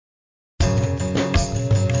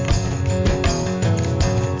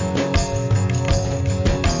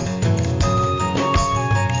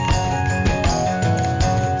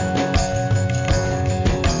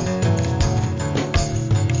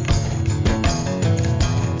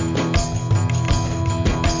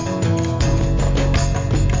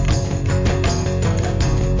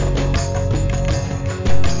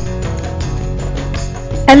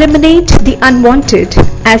Eliminate the unwanted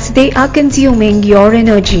as they are consuming your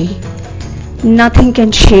energy. Nothing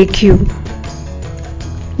can shake you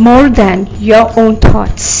more than your own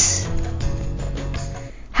thoughts.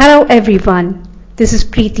 Hello everyone, this is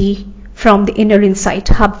Preeti from the Inner Insight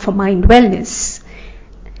Hub for Mind Wellness.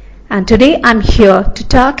 And today I'm here to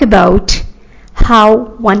talk about how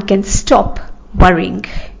one can stop worrying.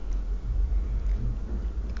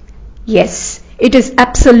 Yes, it is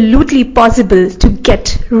absolutely possible to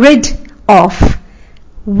get rid of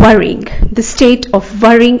worrying. The state of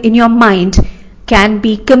worrying in your mind can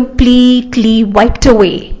be completely wiped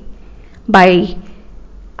away by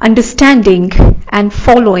understanding and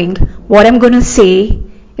following what I'm going to say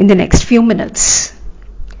in the next few minutes.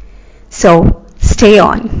 So, stay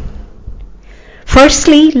on.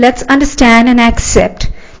 Firstly, let's understand and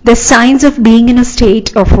accept the signs of being in a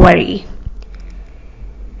state of worry.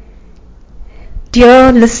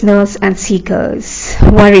 Dear listeners and seekers,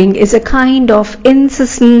 worrying is a kind of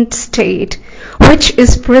incessant state which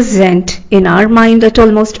is present in our mind at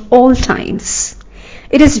almost all times.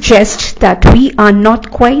 It is just that we are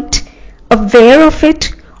not quite aware of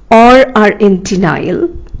it or are in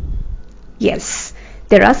denial. Yes,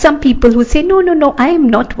 there are some people who say, no, I am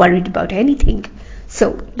not worried about anything.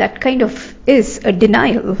 So that kind of is a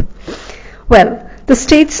denial. Well, the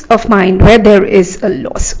states of mind where there is a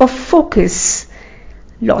loss of focus,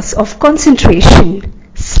 loss of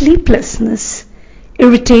concentration, sleeplessness,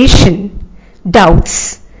 irritation,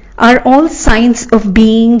 doubts are all signs of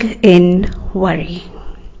being in worry.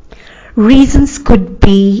 Reasons could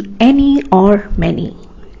be any or many.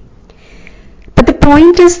 But the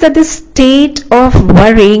point is that the state of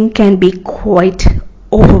worrying can be quite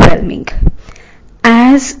overwhelming,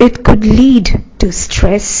 as it could lead to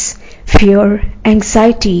stress, fear,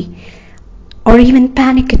 anxiety, or even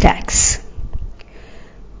panic attacks.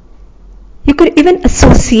 You could even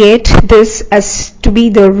associate this as to be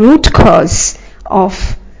the root cause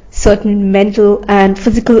of certain mental and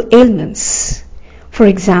physical ailments. For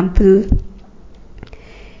example,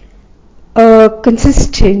 a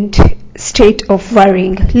consistent state of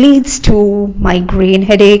worrying leads to migraine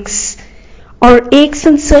headaches or aches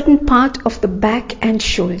in certain part of the back and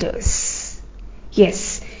shoulders.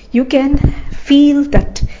 Yes, you can feel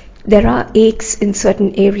that there are aches in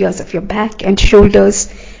certain areas of your back and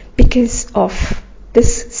shoulders because of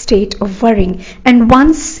this state of worrying. And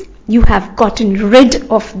once you have gotten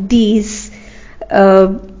rid of these,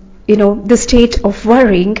 the state of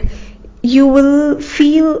worrying, you will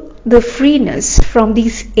feel the freeness from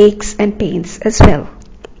these aches and pains as well.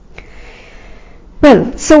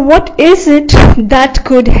 Well, so what is it that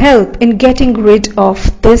could help in getting rid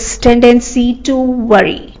of this tendency to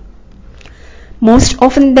worry? Most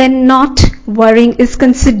often than not, worrying is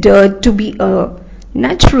considered to be a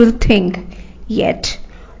natural thing. Yet,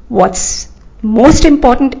 what's most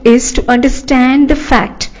important is to understand the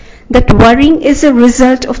fact that worrying is a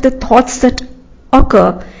result of the thoughts that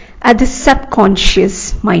occur at the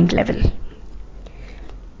subconscious mind level.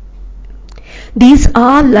 These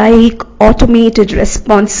are like automated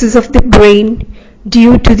responses of the brain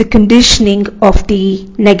due to the conditioning of the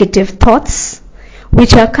negative thoughts,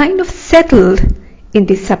 which are kind of settled in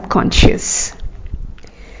the subconscious.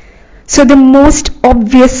 So the most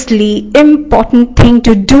obviously important thing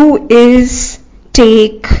to do is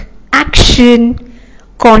take action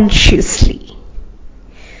consciously.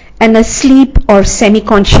 An asleep or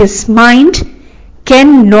semi-conscious mind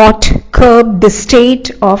cannot curb the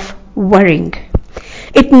state of worrying.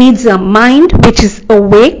 It needs a mind which is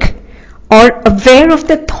awake or aware of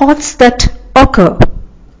the thoughts that occur.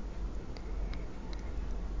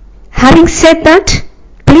 Having said that,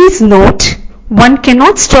 please note, one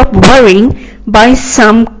cannot stop worrying by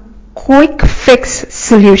some quick fix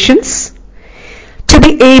solutions. To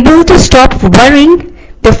be able to stop worrying,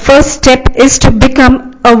 the first step is to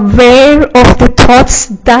become aware of the thoughts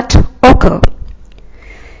that occur.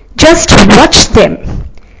 Just watch them.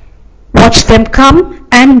 Watch them come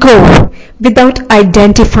and go without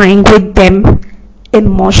identifying with them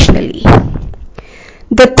emotionally.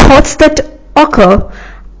 The thoughts that occur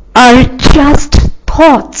are just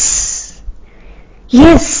thoughts.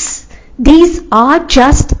 Yes, these are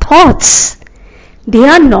just thoughts. They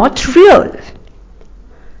are not real.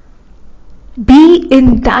 Be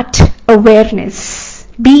in that awareness.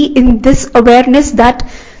 Be in this awareness that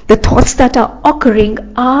the thoughts that are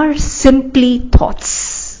occurring are simply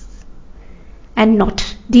thoughts and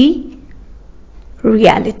not the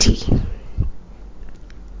reality.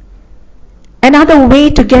 Another way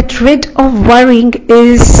to get rid of worrying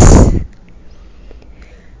is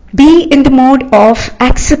be in the mode of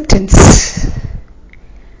acceptance.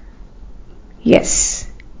 Yes,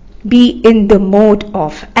 Be in the mode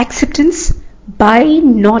of acceptance by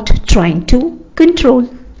not trying to control.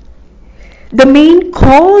 The main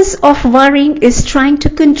cause of worrying is trying to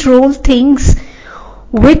control things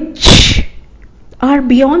which are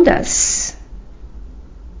beyond us,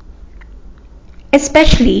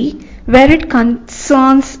 especially where it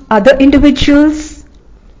concerns other individuals.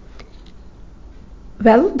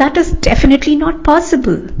 Well, that is definitely not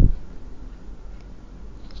possible.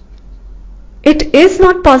 It is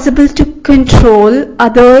not possible to control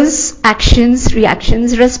others' actions,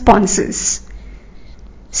 reactions, responses.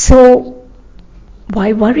 So,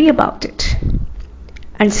 why worry about it?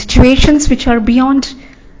 And situations which are beyond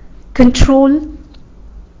control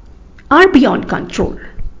are beyond control.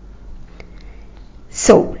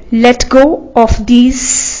 So, let go of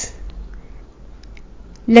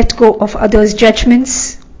others'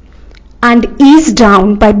 judgments and ease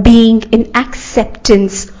down by being in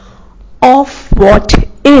acceptance of what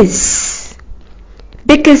is,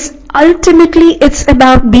 because ultimately it's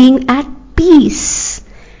about being at peace,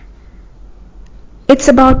 it's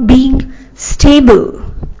about being stable,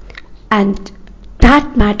 and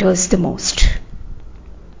that matters the most,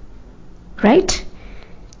 right?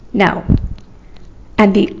 Now,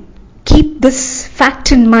 and keep this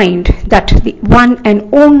fact in mind that the one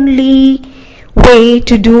and only way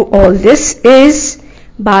to do all this is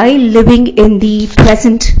by living in the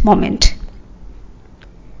present moment.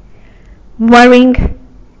 Worrying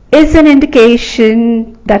is an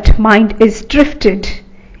indication that mind is drifted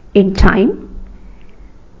in time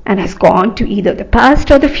and has gone to either the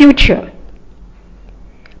past or the future,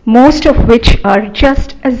 most of which are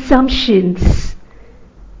just assumptions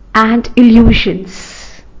and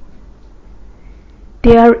illusions.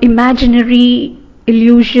 They are imaginary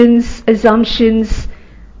illusions, assumptions,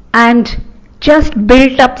 and just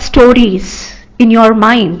built up stories in your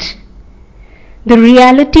mind. The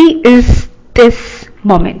reality is this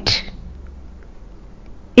moment,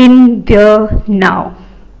 in the now.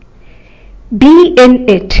 Be in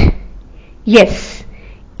it. Yes,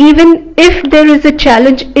 even if there is a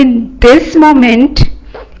challenge in this moment,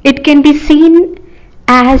 it can be seen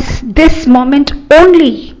as this moment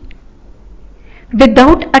only,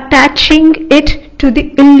 without attaching it to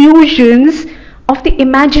the illusions of the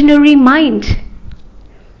imaginary mind.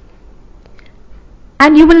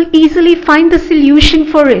 And you will easily find the solution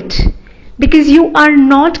for it, because you are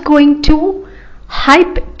not going to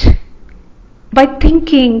hype it by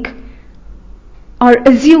thinking or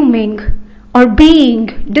assuming or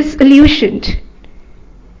being disillusioned.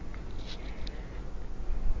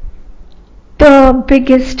 The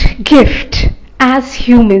biggest gift as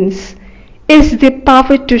humans is the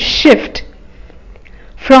power to shift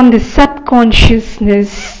from the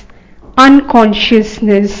subconsciousness,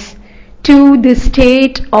 unconsciousness, to the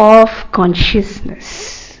state of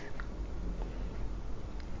consciousness.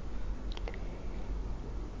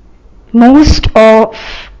 Most of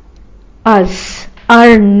us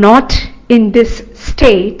are not in this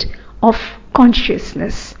state of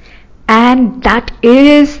consciousness, and that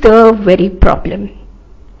is the very problem.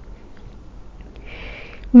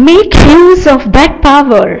 Make use of that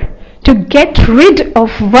power to get rid of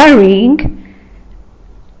worrying,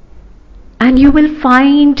 and you will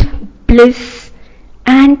find bliss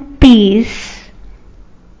and peace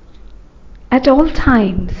at all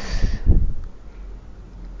times.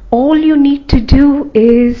 All you need to do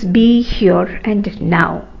is be here and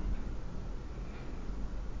now.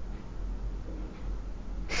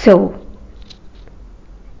 So,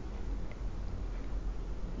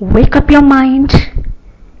 wake up your mind,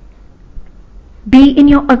 be in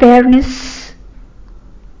your awareness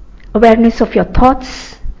of your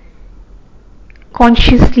thoughts,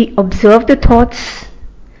 consciously observe the thoughts,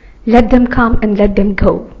 let them come and let them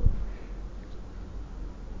go.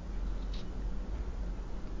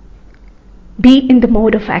 Be in the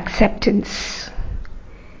mode of acceptance.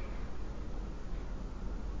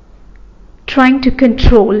 Trying to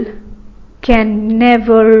control can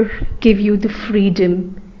never give you the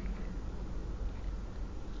freedom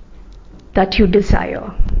that you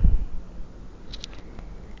desire.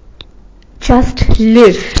 Just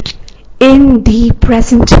live in the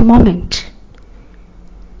present moment.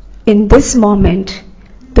 In this moment,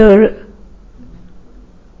 the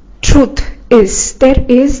truth is there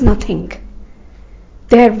is nothing.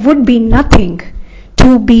 There would be nothing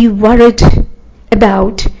to be worried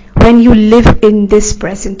about when you live in this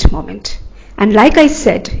present moment. And like I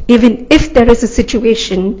said, even if there is a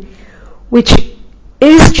situation which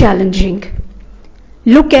is challenging,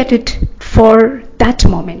 look at it for that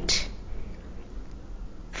moment.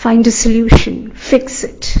 Find a solution, fix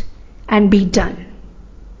it, and be done.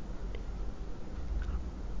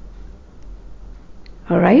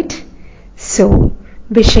 Alright? So,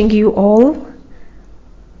 wishing you all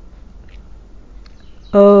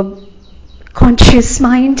a conscious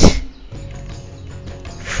mind,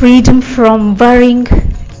 freedom from worrying,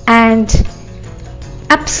 and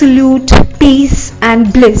absolute peace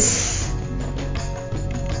and bliss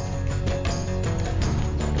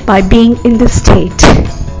by being in this state.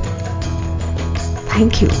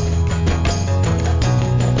 Thank you.